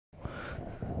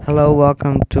Hello,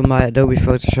 welcome to my Adobe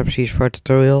Photoshop cs4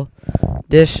 tutorial.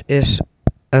 This is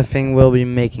a thing we'll be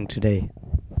making today.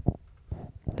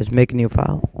 Let's make a new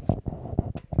file.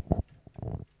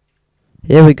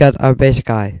 Here we got our basic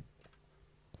eye.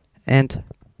 And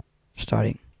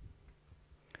starting.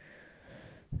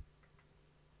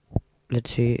 Let's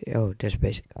see, oh, that's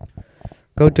basic.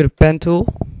 Go to the pen tool,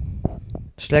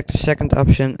 select the second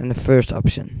option and the first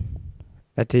option.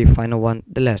 At the final one,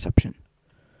 the last option.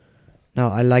 Now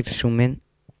I like to zoom in.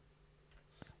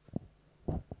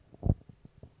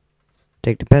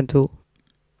 Take the pen tool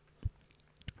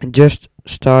and just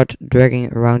start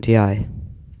dragging around the eye.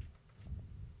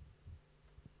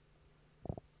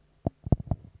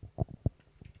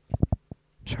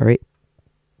 Sorry.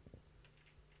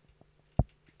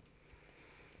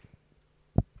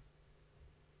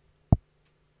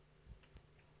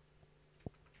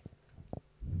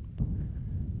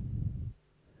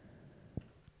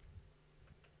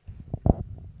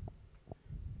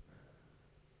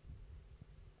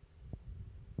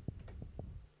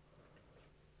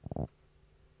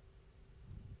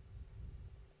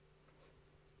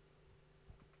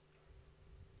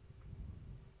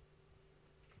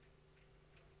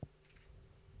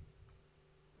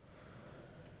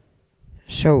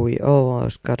 So we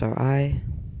almost got our eye.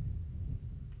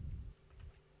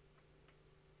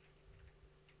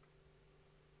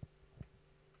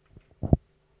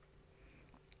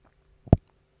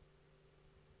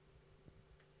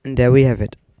 And there we have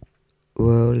it.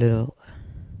 Whoa, little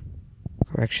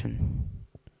correction.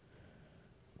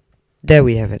 There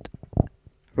we have it.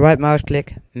 Right mouse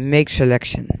click, make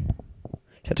selection.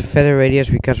 Set the feather radius,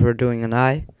 because we're doing an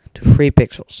eye, to 3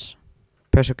 pixels.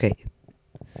 Press OK.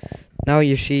 Now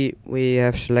you see we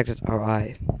have selected our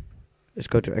eye. Let's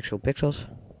go to actual pixels.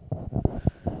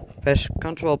 Press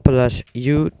Ctrl plus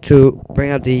U to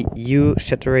bring up the U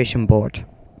saturation board.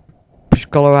 Press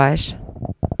colorize.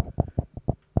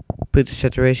 Put the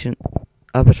saturation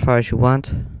up as far as you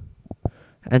want.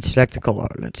 And select the color.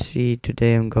 Let's see,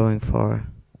 today I'm going for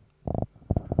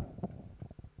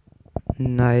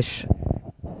nice,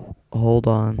 hold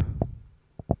on,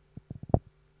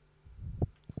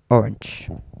 orange.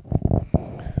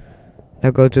 Now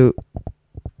go to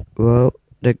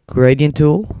the gradient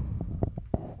tool.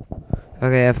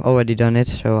 Okay, I've already done it,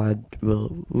 so I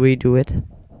will redo it.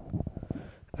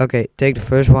 Okay, take the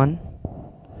first one.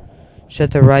 Set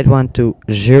the right one to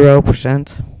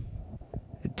 0%.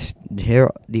 It's here,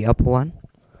 the upper one.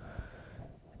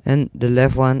 And the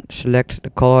left one, select the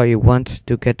color you want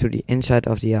to get to the inside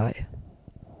of the eye.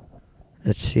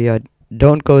 Let's see, I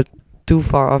don't go too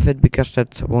far off it because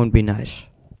that won't be nice.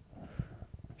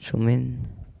 Zoom in.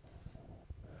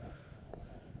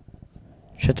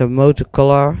 Set the mode to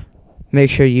color. Make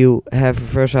sure you have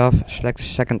reverse off. Select the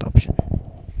second option.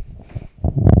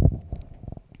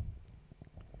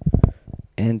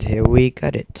 And here we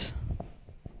got it.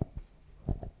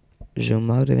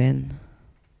 Zoom out again.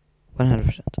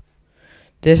 100%.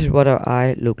 This is what our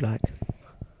eye look like.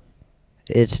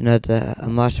 It's not a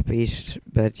masterpiece,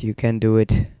 but you can do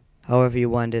it however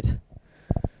you want it.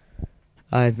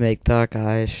 I've made dark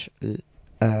eyes,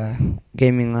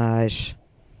 gaming eyes,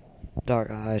 dark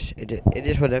eyes. It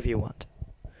is whatever you want.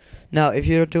 Now, if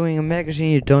you're doing a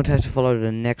magazine, you don't have to follow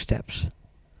the next steps.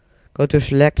 Go to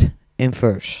select,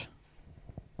 inverse.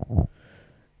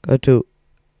 Go to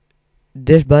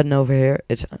this button over here.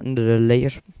 It's under the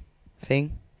layers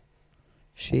thing.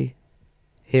 See?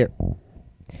 Here.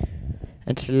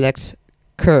 And select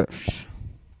curves.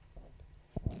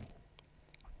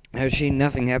 Now see,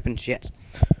 nothing happens yet.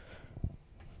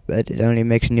 But it only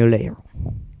makes a new layer.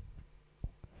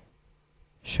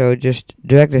 So just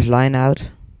drag this line out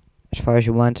as far as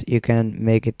you want. You can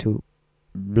make it to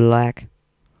black.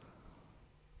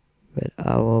 But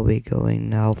I will be going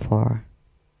now for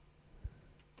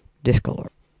this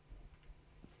color.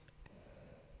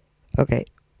 Okay,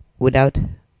 without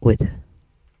width.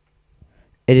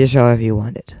 It is however you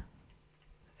want it.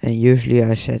 And usually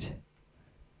I set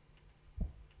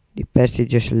the opacity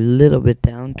just a little bit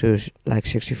down to like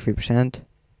 63%.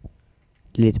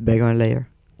 Delete the background layer.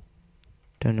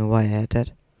 Don't know why I had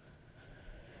that.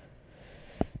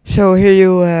 So here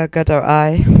you got our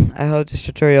eye. I hope this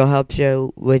tutorial helped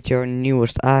you with your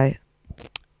newest eye.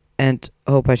 And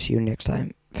hope I see you next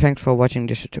time. Thanks for watching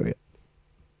this tutorial.